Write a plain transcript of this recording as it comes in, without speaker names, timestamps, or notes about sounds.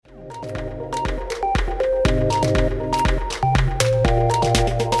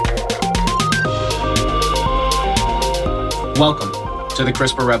Welcome to the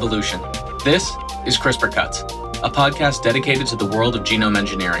CRISPR Revolution. This is CRISPR Cuts, a podcast dedicated to the world of genome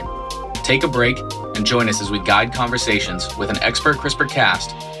engineering. Take a break and join us as we guide conversations with an expert CRISPR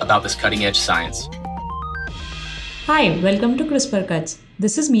cast about this cutting-edge science. Hi, welcome to CRISPR Cuts.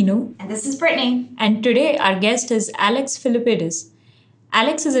 This is Meenu. And this is Brittany. And today our guest is Alex Philippidis.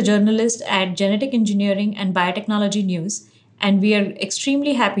 Alex is a journalist at Genetic Engineering and Biotechnology News, and we are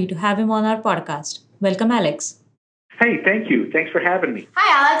extremely happy to have him on our podcast. Welcome, Alex. Hey, thank you. Thanks for having me.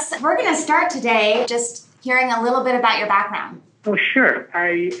 Hi, Alex. We're going to start today just hearing a little bit about your background. Oh, sure.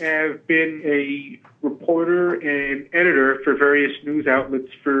 I have been a reporter and editor for various news outlets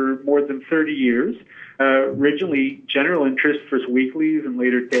for more than 30 years. Originally general interest, first weeklies and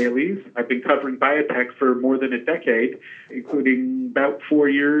later dailies. I've been covering biotech for more than a decade, including about 4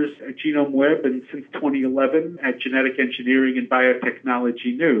 years at GenomeWeb and since 2011 at Genetic Engineering and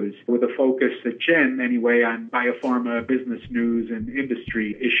Biotechnology News, with a focus at Gen, anyway, on biopharma business news and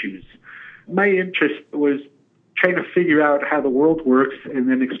industry issues. My interest was trying to figure out how the world works and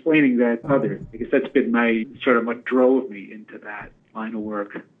then explaining that to others, because that's been what drove me into that line of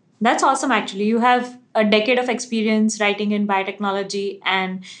work. That's awesome, actually. You have a decade of experience writing in biotechnology,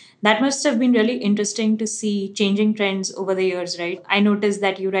 and that must have been really interesting to see changing trends over the years, right? I noticed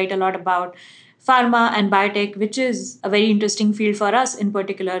that you write a lot about pharma and biotech, which is a very interesting field for us in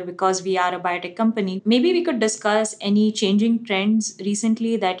particular because we are a biotech company. Maybe we could discuss any changing trends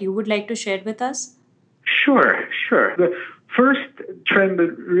recently that you would like to share with us? Sure. The first trend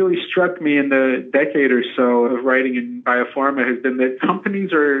that really struck me in the decade or so of writing in biopharma has been that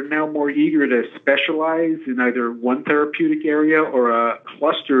companies are now more eager to specialize in either one therapeutic area or a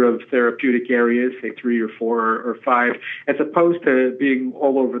cluster of therapeutic areas, say 3 or 4 or 5, as opposed to being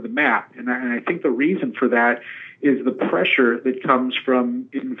all over the map. And I think the reason for that is the pressure that comes from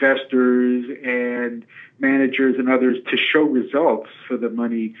investors and managers and others to show results for the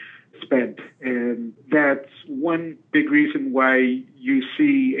money spent. And that's one big reason why you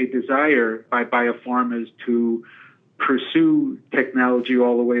see a desire by biopharmas to pursue technology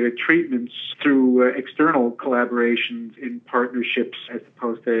all the way to treatments through external collaborations in partnerships as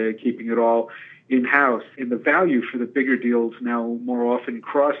opposed to keeping it all in-house. And the value for the bigger deals now more often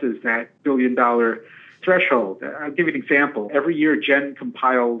crosses that billion-dollar threshold. I'll give you an example. Every year, Gen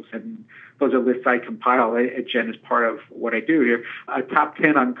compiles, and those are lists I compile at Gen as part of what I do here, a top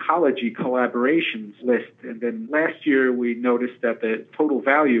 10 oncology collaborations list. And then last year, we noticed that the total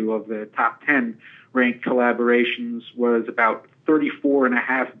value of the top 10 ranked collaborations was about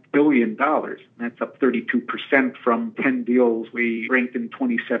 $34.5 billion. That's up 32% from 10 deals we ranked in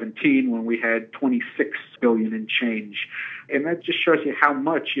 2017 when we had $26 billion and change. And that just shows you how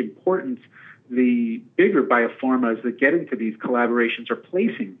much importance the bigger biopharmas that get into these collaborations are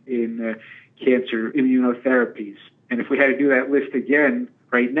placing in cancer immunotherapies. And if we had to do that list again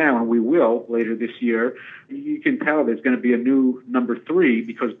right now, and we will later this year, you can tell there's going to be a new number 3,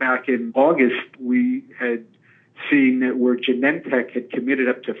 because back in August, we had seen that where Genentech had committed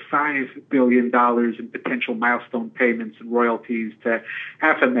up to $5 billion in potential milestone payments and royalties to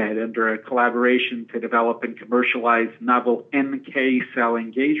Affimed under a collaboration to develop and commercialize novel NK cell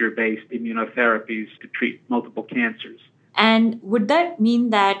engager-based immunotherapies to treat multiple cancers. And would that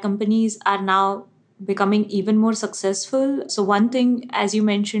mean that companies are now becoming even more successful? So one thing, as you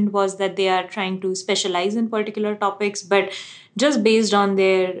mentioned, was that they are trying to specialize in particular topics, but just based on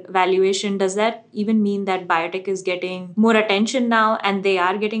their valuation, does that even mean that biotech is getting more attention now and they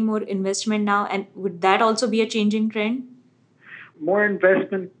are getting more investment now? And would that also be a changing trend? More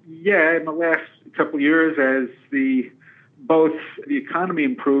investment, yeah, in the last couple of years as both the economy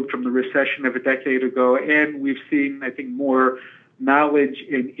improved from the recession of a decade ago, and we've seen, I think, more knowledge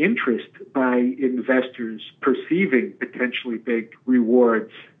and interest by investors perceiving potentially big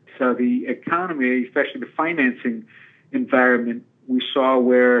rewards. So the economy, especially the financing environment, we saw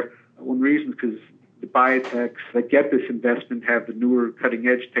where one reason because the biotechs that get this investment have the newer cutting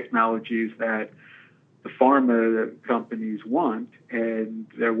edge technologies that the pharma companies want, and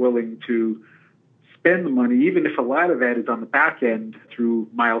they're willing to spend the money, even if a lot of that is on the back end through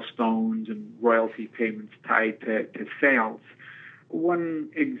milestones and royalty payments tied to sales. One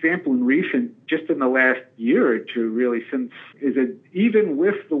example just in the last year or two, really, is that even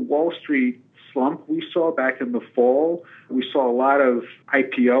with the Wall Street slump we saw back in the fall, we saw a lot of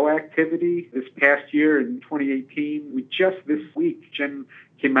IPO activity this past year in 2018. We just this week, Gen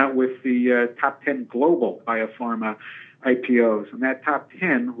came out with the top 10 global biopharma IPOs, and that top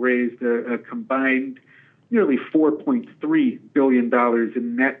 10 raised a combined nearly $4.3 billion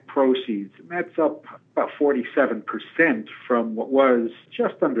in net proceeds. And that's up about 47% from what was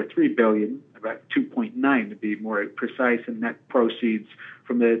just under $3 billion, about 2.9 to be more precise, in net proceeds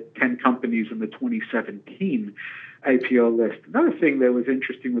from the 10 companies in the 2017 IPO list. Another thing that was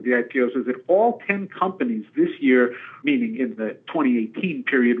interesting with the IPOs is that all 10 companies this year, meaning in the 2018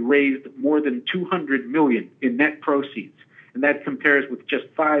 period, raised more than $200 million in net proceeds. And that compares with just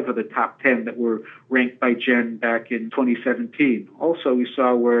 5 of the top 10 that were ranked by Gen back in 2017. Also, we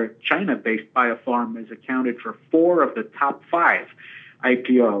saw where China-based biopharmas accounted for 4 of the top 5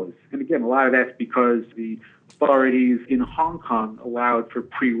 IPOs. And again, a lot of that's because the authorities in Hong Kong allowed for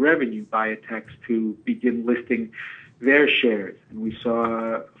pre-revenue biotechs to begin listing their shares. And we saw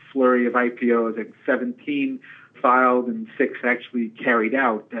a flurry of IPOs, like 17 filed and 6 actually carried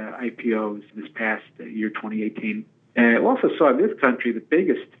out IPOs this past year, 2018. And we also saw in this country the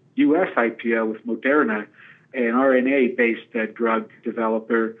biggest U.S. IPO with Moderna, an RNA-based drug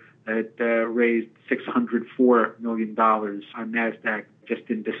developer that raised $604 million on NASDAQ just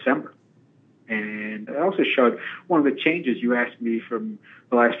in December. And it also showed one of the changes you asked me from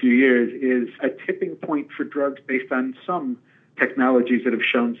the last few years is a tipping point for drugs based on some technologies that have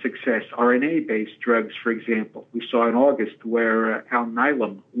shown success. RNA-based drugs, for example. We saw in August where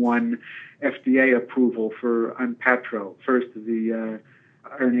Alnylam won FDA approval for Onpattro, first of the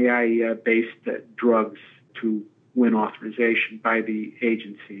RNAi-based drugs to win authorization by the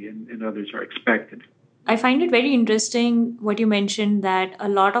agency, and others are expected. I find it very interesting what you mentioned, that a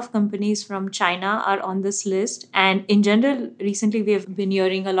lot of companies from China are on this list. And in general, recently we have been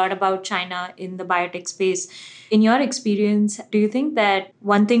hearing a lot about China in the biotech space. In your experience, do you think that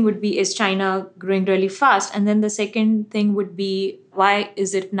one thing would be, is China growing really fast? And then the second thing would be, why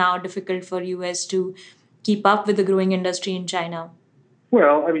is it now difficult for US to keep up with the growing industry in China?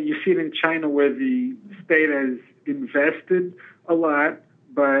 Well, I mean, you see it in China where the state has invested a lot,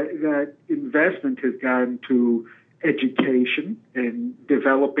 but that investment has gone to education and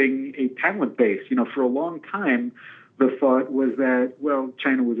developing a talent base. You know, for a long time, the thought was that, well,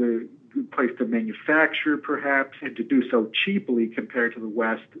 China was a good place to manufacture, perhaps, and to do so cheaply compared to the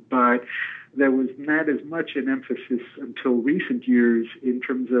West. But there was not as much an emphasis until recent years in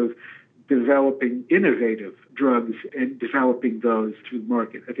terms of developing innovative drugs and developing those through the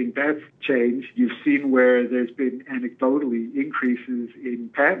market. I think that's changed. You've seen where there's been anecdotally increases in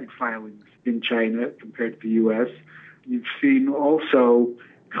patent filings in China compared to the U.S. You've seen also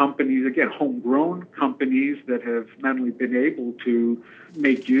companies, again, homegrown companies that have not only been able to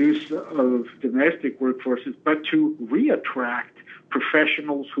make use of domestic workforces, but to re-attract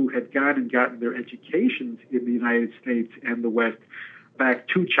professionals who had gone and gotten their educations in the United States and the West back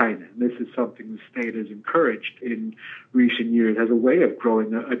to China. And this is something the state has encouraged in recent years as a way of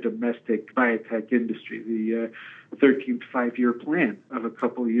growing a domestic biotech industry. The 13th five-year plan of a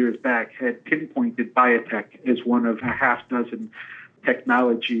couple of years back had pinpointed biotech as one of a half dozen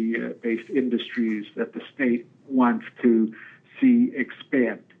technology-based industries that the state wants to see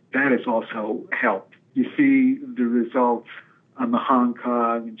expand. That has also helped. You see the results on the Hong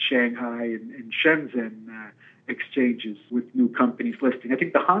Kong and Shanghai and Shenzhen exchanges with new companies listing. I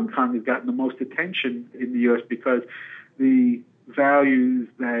think the Hong Kong has gotten the most attention in the U.S. because the values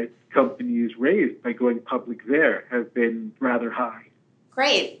that companies raised by going public there have been rather high.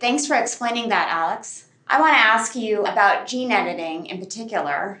 Great. Thanks for explaining that, Alex. I want to ask you about gene editing in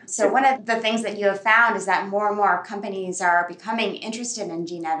particular. So one of the things that you have found is that more and more companies are becoming interested in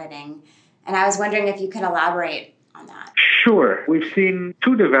gene editing. And I was wondering if you could elaborate on that. Sure. We've seen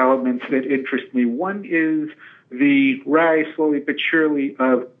 2 developments that interest me. One is the rise, slowly but surely,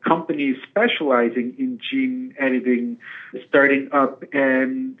 of companies specializing in gene editing starting up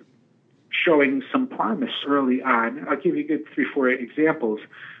and showing some promise early on. I'll give you good 3-4 examples.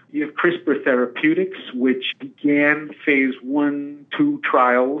 You have CRISPR Therapeutics, which began phase 1-2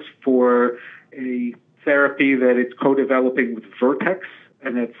 trials for a therapy that it's co-developing with Vertex,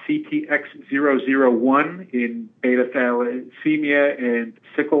 and that's CTX001 in beta thalassemia and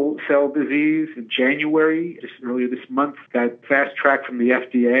sickle cell disease. In January, just earlier this month, got fast track from the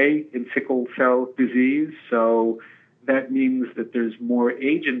FDA in sickle cell disease. So that means that there's more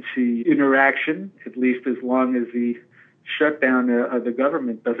agency interaction, at least as long as the shutdown of the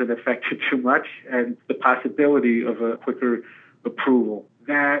government doesn't affect it too much, and the possibility of a quicker approval.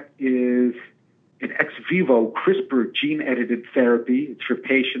 That is an ex vivo CRISPR gene-edited therapy. It's for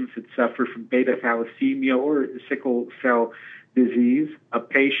patients that suffer from beta thalassemia or sickle cell disease. A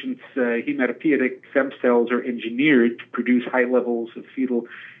patient's hematopoietic stem cells are engineered to produce high levels of fetal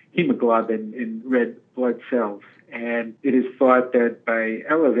hemoglobin in red blood cells. And it is thought that by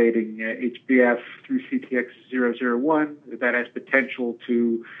elevating HbF through CTX001, that has potential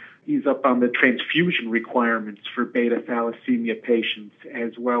to ease up on the transfusion requirements for beta thalassemia patients,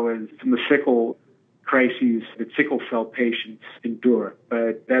 as well as some of the sickle crises that sickle cell patients endure.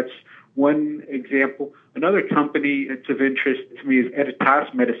 But that's one example. Another company that's of interest to me is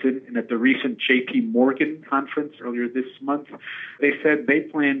Editas Medicine, and at the recent J.P. Morgan conference earlier this month, they said they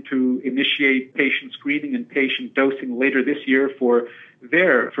plan to initiate patient screening and patient dosing later this year for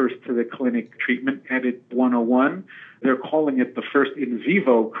their first-to-the-clinic treatment, EDIT-101. They're calling it the first in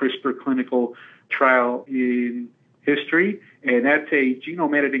vivo CRISPR clinical trial in history, and that's a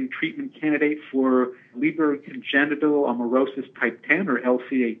genome editing treatment candidate for Leber congenital amaurosis type 10, or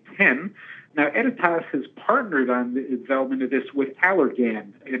LCA10. Now, Editas has partnered on the development of this with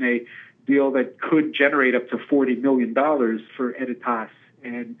Allergan in a deal that could generate up to $40 million for Editas,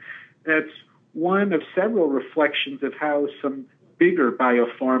 and that's one of several reflections of how some bigger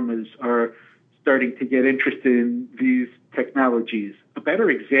biopharmas are starting to get interested in these technologies. A better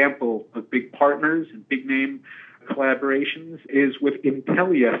example of big partners and big name collaborations is with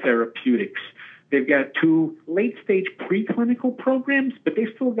Intellia Therapeutics. They've got 2 late-stage preclinical programs, but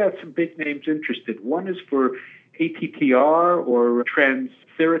they've still got some big names interested. One is for ATTR, or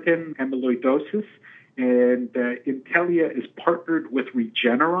transthyretin amyloidosis, and Intellia is partnered with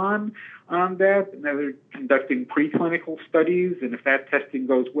Regeneron on that. Now they're conducting preclinical studies, and if that testing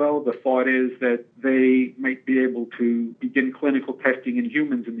goes well, the thought is that they might be able to begin clinical testing in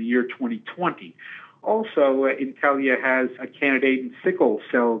humans in the year 2020. Also, Intellia has a candidate in sickle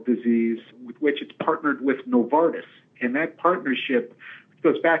cell disease with which it's partnered with Novartis. And that partnership, which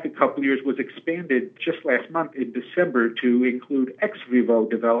goes back a couple of years, was expanded just last month in December to include ex vivo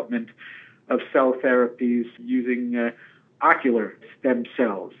development of cell therapies using ocular stem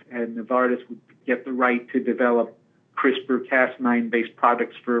cells. And Novartis would get the right to develop CRISPR-Cas9-based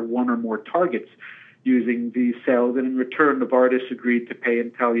products for one or more targets using these cells. And in return, Novartis agreed to pay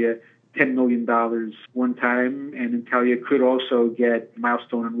Intellia $10 million one time, and Intellia could also get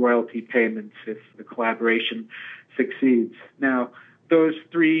milestone and royalty payments if the collaboration succeeds. Now, those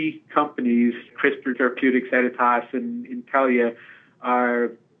 3 companies, CRISPR Therapeutics, Editas, and Intellia,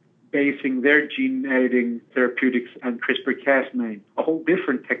 are basing their gene editing therapeutics on CRISPR-Cas9. A whole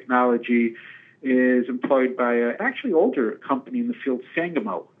different technology is employed by an actually older company in the field,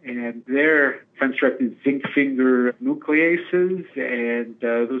 Sangamo, and their constructed zinc finger nucleases, and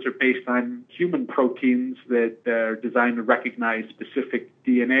those are based on human proteins that are designed to recognize specific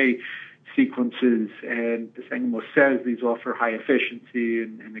DNA sequences, and Sangamo says these offer high efficiency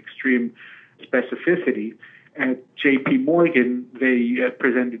and extreme specificity. At J.P. Morgan, they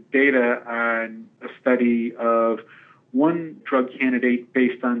presented data on a study of one drug candidate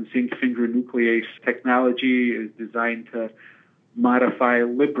based on zinc finger nuclease technology is designed to modify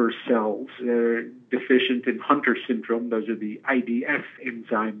liver cells. They're deficient in Hunter syndrome. Those are the IDS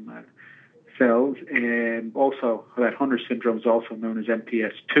enzyme cells. And also that Hunter syndrome is also known as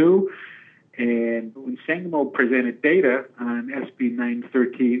MPS II. And when Sangamo presented data on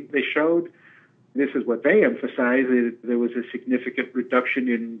SB913, they showed, this is what they emphasized, that there was a significant reduction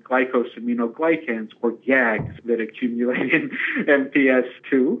in glycosaminoglycans, or GAGs, that accumulate in MPS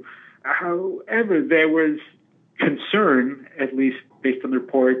II. However, there was concern, at least based on the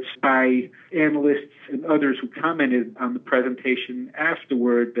reports by analysts and others who commented on the presentation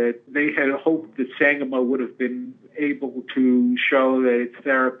afterward, that they had hoped that Sangamo would have been able to show that its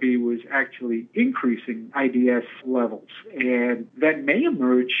therapy was actually increasing IDS levels. And that may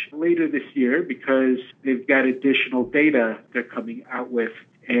emerge later this year because they've got additional data they're coming out with.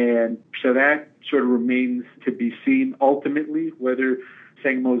 And so that sort of remains to be seen ultimately, whether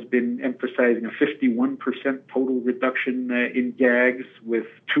Sangamo's been emphasizing a 51% total reduction in GAGs, with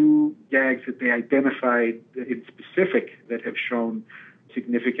 2 GAGs that they identified in specific that have shown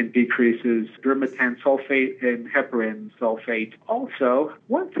significant decreases, dermatan sulfate and heparan sulfate. Also,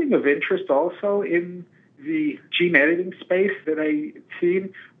 one thing of interest also in the gene editing space that I've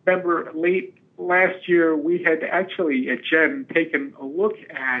seen, remember late last year we had actually at Gen taken a look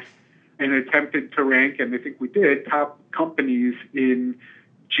at and attempted to rank, and I think we did, top companies in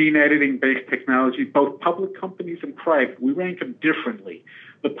gene editing-based technology, both public companies and private. We rank them differently.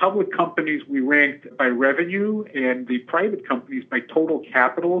 The public companies we ranked by revenue, and the private companies by total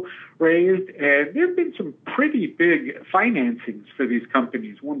capital raised. And there have been some pretty big financings for these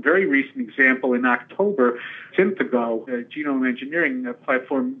companies. One very recent example in October, Synthego, a genome engineering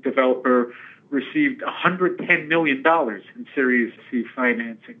platform developer, received $110 million in Series C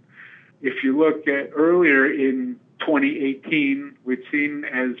financing. If you look at earlier in 2018, we'd seen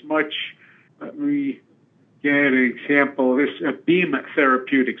as much, let me get an example. This Beam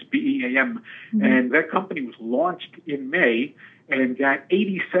Therapeutics, BEAM, and that company was launched in May and got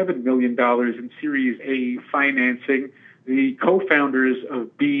 $87 million in Series A financing. The co-founders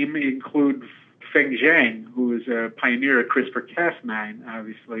of Beam include Feng Zhang, who is a pioneer of CRISPR-Cas9,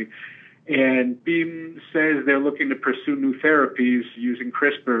 obviously. And Beam says they're looking to pursue new therapies using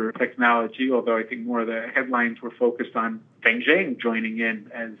CRISPR technology, although I think more of the headlines were focused on Feng Zhang joining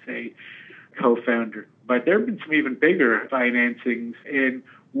in as a co-founder. But there have been some even bigger financings, and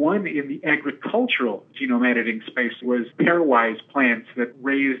one in the agricultural genome editing space was pairwise plants that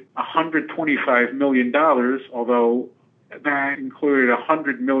raised $125 million, although that included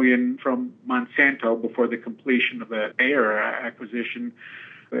 $100 million from Monsanto before the completion of the Bayer acquisition.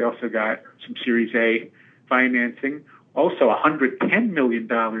 They also got some Series A financing. Also $110 million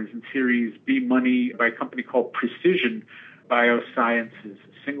in Series B money by a company called Precision Biosciences,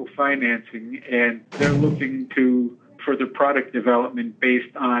 single financing, and they're looking to further product development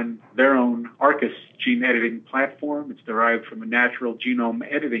based on their own ARCUS gene editing platform. It's derived from a natural genome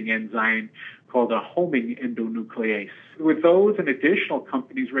editing enzyme called a homing endonuclease. With those and additional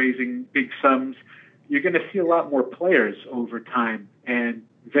companies raising big sums, you're going to see a lot more players over time, and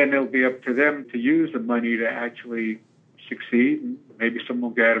then it'll be up to them to use the money to actually succeed, and maybe some will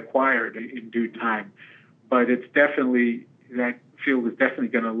get acquired in due time. But it's definitely, that field is definitely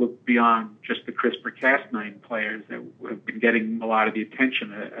going to look beyond just the CRISPR-Cas9 players that have been getting a lot of the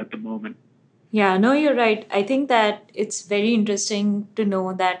attention at the moment. Yeah, no, you're right. I think that it's very interesting to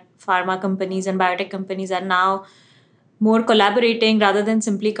know that pharma companies and biotech companies are now more collaborating rather than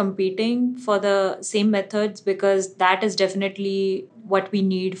simply competing for the same methods, because that is definitely what we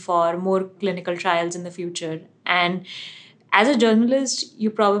need for more clinical trials in the future. And as a journalist, you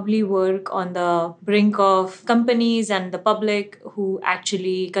probably work on the brink of companies and the public who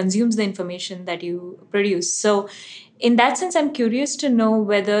actually consumes the information that you produce. So in that sense, I'm curious to know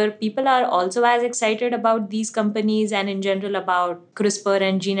whether people are also as excited about these companies and in general about CRISPR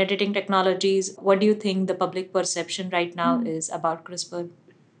and gene editing technologies. What do you think the public perception right now is about CRISPR?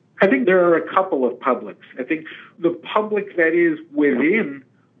 I think there are a couple of publics. I think the public that is within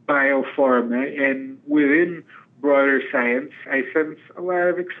biopharma and within broader science, I sense a lot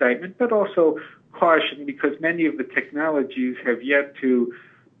of excitement, but also caution, because many of the technologies have yet to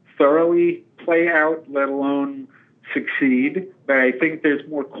thoroughly play out, let alone succeed. But I think there's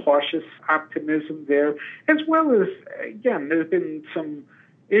more cautious optimism there, as well as, again, there's been some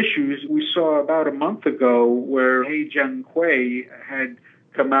issues. We saw about a month ago where He Jiankui had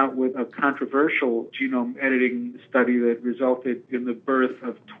come out with a controversial genome editing study that resulted in the birth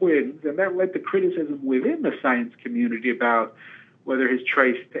of twins, and that led to criticism within the science community about whether his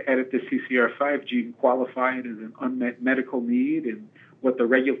choice to edit the CCR5 gene qualified as an unmet medical need, and what the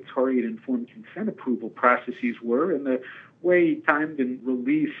regulatory and informed consent approval processes were, and the way he timed and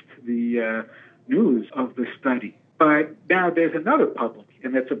released the news of the study. But now there's another public,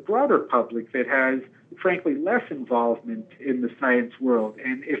 and that's a broader public that has, frankly, less involvement in the science world.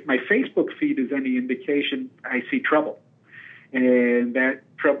 And if my Facebook feed is any indication, I see trouble. And that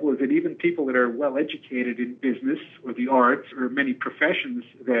trouble is that even people that are well educated in business or the arts or many professions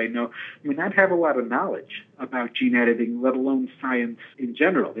that I know may not have a lot of knowledge about gene editing, let alone science in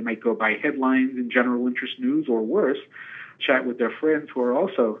general. They might go by headlines in general interest news, or worse, chat with their friends who are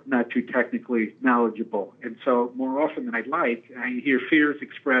also not too technically knowledgeable. And so more often than I'd like, I hear fears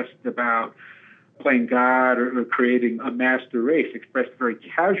expressed about playing God or creating a master race, expressed very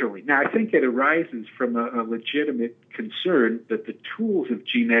casually. Now, I think it arises from a legitimate concern that the tools of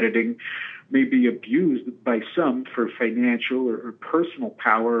gene editing may be abused by some for financial or personal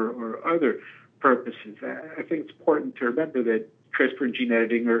power or other purposes. I think it's important to remember that CRISPR and gene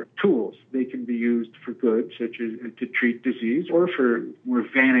editing are tools. They can be used for good, such as to treat disease, or for more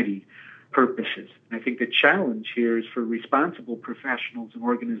vanity purposes. And I think the challenge here is for responsible professionals and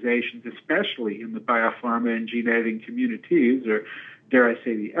organizations, especially in the biopharma and gene editing communities, or dare I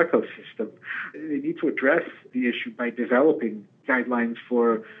say the ecosystem, they need to address the issue by developing guidelines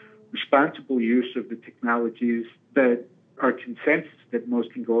for responsible use of the technologies that are consensus that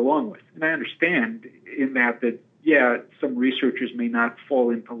most can go along with. And I understand in that some researchers may not fall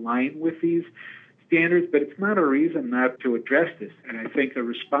into line with these standards, but it's not a reason not to address this. And I think a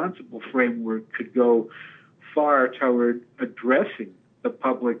responsible framework could go far toward addressing the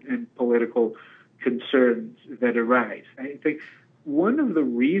public and political concerns that arise. I think one of the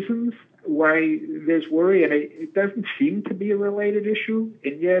reasons why there's worry, and it doesn't seem to be a related issue,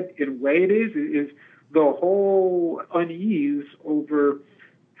 and yet in a way it is the whole unease over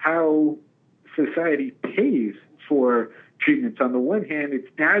how society pays for treatments. On the one hand, it's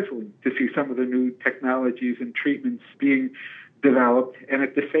dazzling to see some of the new technologies and treatments being developed. And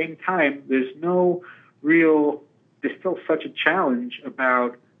at the same time, there's still such a challenge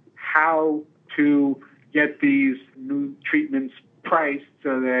about how to get these new treatments priced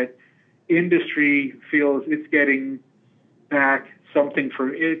so that industry feels it's getting back something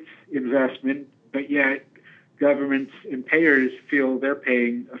for its investment, but yet governments and payers feel they're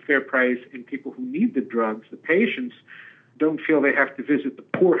paying a fair price, and people who need the drugs, the patients, don't feel they have to visit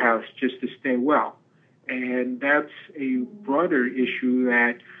the poorhouse just to stay well. And that's a broader issue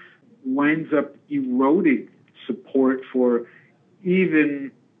that winds up eroding support for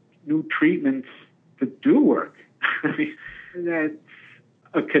even new treatments that do work. I mean, that's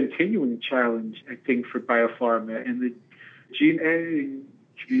a continuing challenge, I think, for biopharma. And the gene editing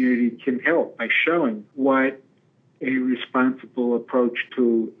community can help by showing what a responsible approach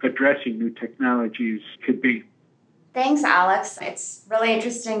to addressing new technologies could be. Thanks, Alex. It's really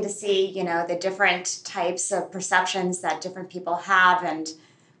interesting to see, the different types of perceptions that different people have and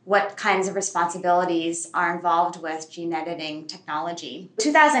what kinds of responsibilities are involved with gene editing technology.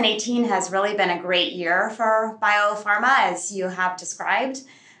 2018 has really been a great year for biopharma, as you have described.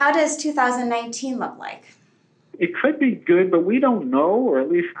 How does 2019 look like? It could be good, but we don't know, or at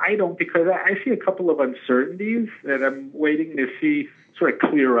least I don't, because I see a couple of uncertainties that I'm waiting to see sort of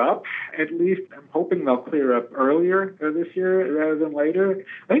clear up. At least I'm hoping they'll clear up earlier this year rather than later.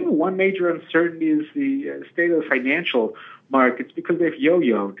 I think the one major uncertainty is the state of the financial markets, because they've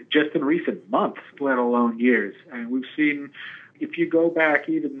yo-yoed just in recent months, let alone years. And we've seen, if you go back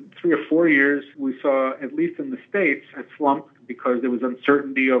even 3 or 4 years, we saw, at least in the States, a slump because there was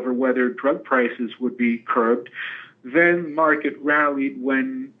uncertainty over whether drug prices would be curbed. Then the market rallied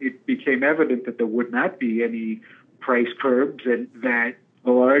when it became evident that there would not be any price curbs and that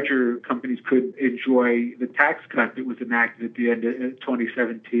the larger companies could enjoy the tax cut that was enacted at the end of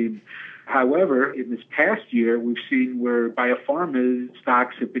 2017. However, in this past year, we've seen where biopharma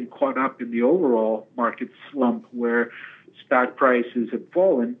stocks have been caught up in the overall market slump where stock prices have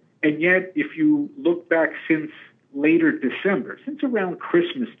fallen. And yet, if you look back since later December, since around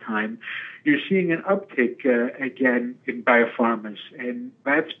Christmas time, you're seeing an uptick again in biopharmas. And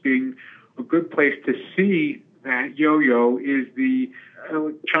that's being a good place to see that yo-yo is the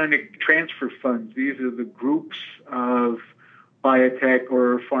electronic transfer funds. These are the groups of biotech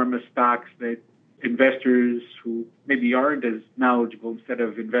or pharma stocks that investors who maybe aren't as knowledgeable, instead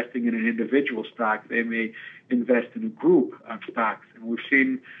of investing in an individual stock, they may invest in a group of stocks. And we've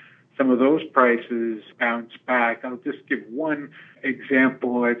seen some of those prices bounce back. I'll just give one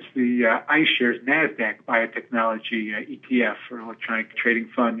example. It's the iShares NASDAQ Biotechnology ETF, or electronic trading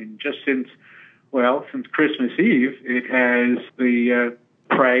fund. And just since Christmas Eve, it has the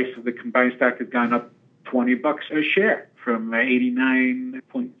price of the combined stock has gone up $20 a share, from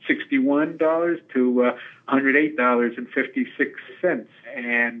 $89.61 to $108.56.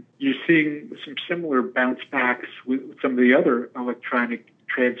 And you're seeing some similar bounce backs with some of the other electronic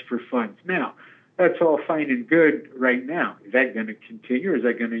transfer funds. Now, that's all fine and good right now. Is that going to continue, or is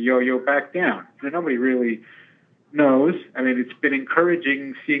that going to yo-yo back down? And nobody really knows. I mean, it's been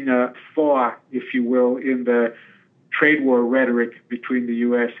encouraging seeing a thaw, if you will, in the trade war rhetoric between the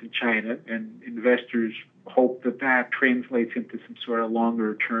U.S. and China, and investors hope that that translates into some sort of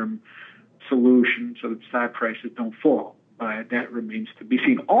longer-term solution so that stock prices don't fall. But that remains to be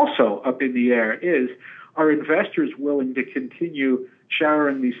seen. Also up in the air is, are investors willing to continue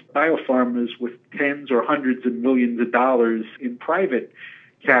showering these biopharmas with tens or hundreds of millions of dollars in private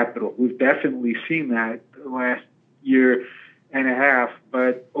capital? We've definitely seen that the last year and a half,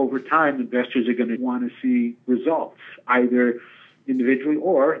 but over time, investors are going to want to see results, either individually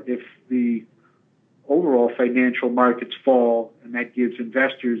or if the overall financial markets fall, and that gives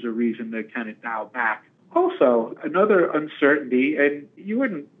investors a reason to kind of dial back. Also, another uncertainty, and you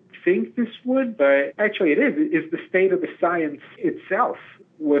wouldn't think this would, but actually it is the state of the science itself,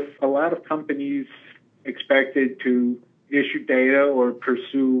 with a lot of companies expected to issue data or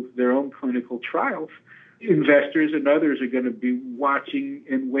pursue their own clinical trials. Investors and others are going to be watching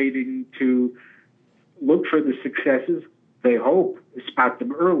and waiting to look for the successes, they hope, spot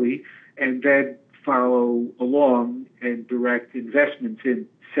them early, and then follow along and direct investments in,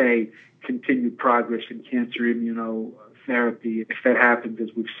 say, continued progress in cancer immunotherapy, if that happens, as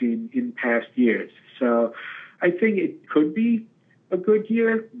we've seen in past years. So I think it could be a good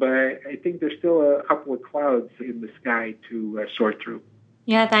year, but I think there's still a couple of clouds in the sky to sort through.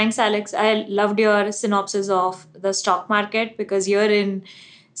 Yeah, thanks, Alex. I loved your synopsis of the stock market, because here in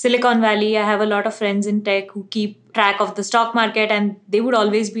Silicon Valley, I have a lot of friends in tech who keep track of the stock market, and they would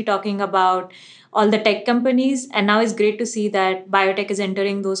always be talking about all the tech companies. And now it's great to see that biotech is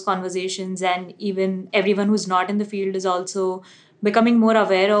entering those conversations, and even everyone who's not in the field is also becoming more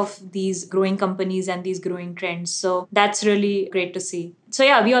aware of these growing companies and these growing trends. So that's really great to see. So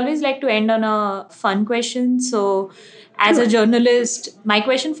yeah, we always like to end on a fun question. So as a journalist, my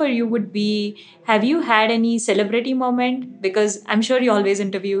question for you would be, have you had any celebrity moment? Because I'm sure you always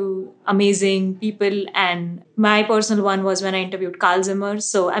interview amazing people, and my personal one was when I interviewed Carl Zimmer.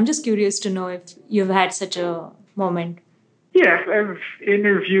 So I'm just curious to know if you've had such a moment. Yeah, I've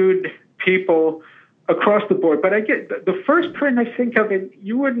interviewed people across the board, but I get the first person I think of, and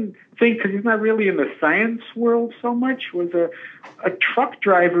you wouldn't think because he's not really in the science world so much, was a truck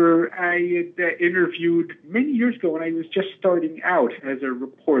driver I had interviewed many years ago when I was just starting out as a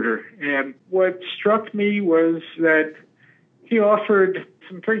reporter. And what struck me was that he offered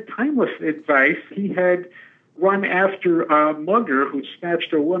some very timeless advice. He had run after a mugger who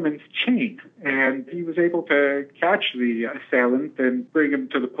snatched a woman's chain, and he was able to catch the assailant and bring him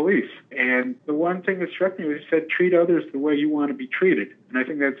to the police. And the one thing that struck me was he said, treat others the way you want to be treated. And I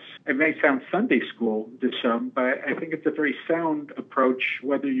think it may sound Sunday school to some, but I think it's a very sound approach,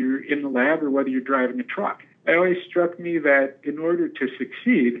 whether you're in the lab or whether you're driving a truck. It always struck me that in order to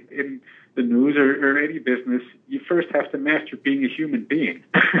succeed in the news or any business, you first have to master being a human being.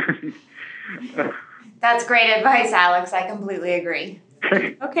 That's great advice, Alex. I completely agree.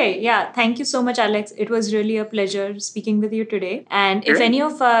 Okay, yeah. Thank you so much, Alex. It was really a pleasure speaking with you today. And if any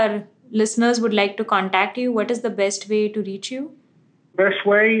of our listeners would like to contact you, what is the best way to reach you? Best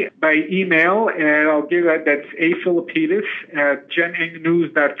way by email, and I'll give that's afilippidis at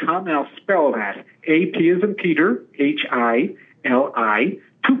genengnews.com, and I'll spell that. A-P as in Peter, H-I-L-I,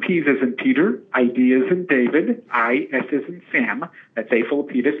 2 P's as in Peter, I-D as in David, I-S as in Sam. That's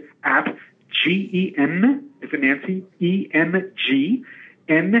afilippidis at G-E-N as in Nancy,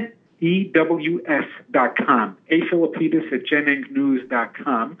 E-N-G-N-E-W-S.com. afilippidis at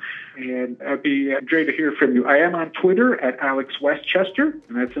genengnews.com. And I'd be great to hear from you. I am on Twitter at Alex Westchester,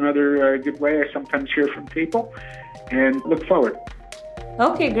 and that's another good way I sometimes hear from people. And look forward.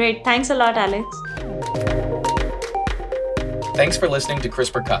 Okay, great. Thanks a lot, Alex. Thanks for listening to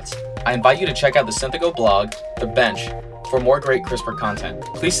CRISPR Cuts. I invite you to check out the Synthigo blog, The Bench, for more great CRISPR content.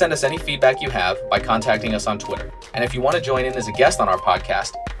 Please send us any feedback you have by contacting us on Twitter. And if you want to join in as a guest on our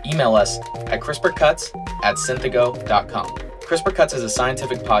podcast, email us at CRISPRcuts@synthigo.com. CRISPR Cuts is a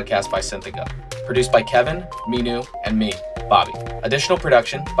scientific podcast by Synthigo, produced by Kevin, Minu, and me, Bobby. Additional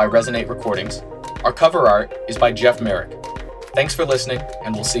production by Resonate Recordings. Our cover art is by Jeff Merrick. Thanks for listening,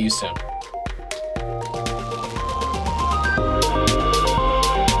 and we'll see you soon.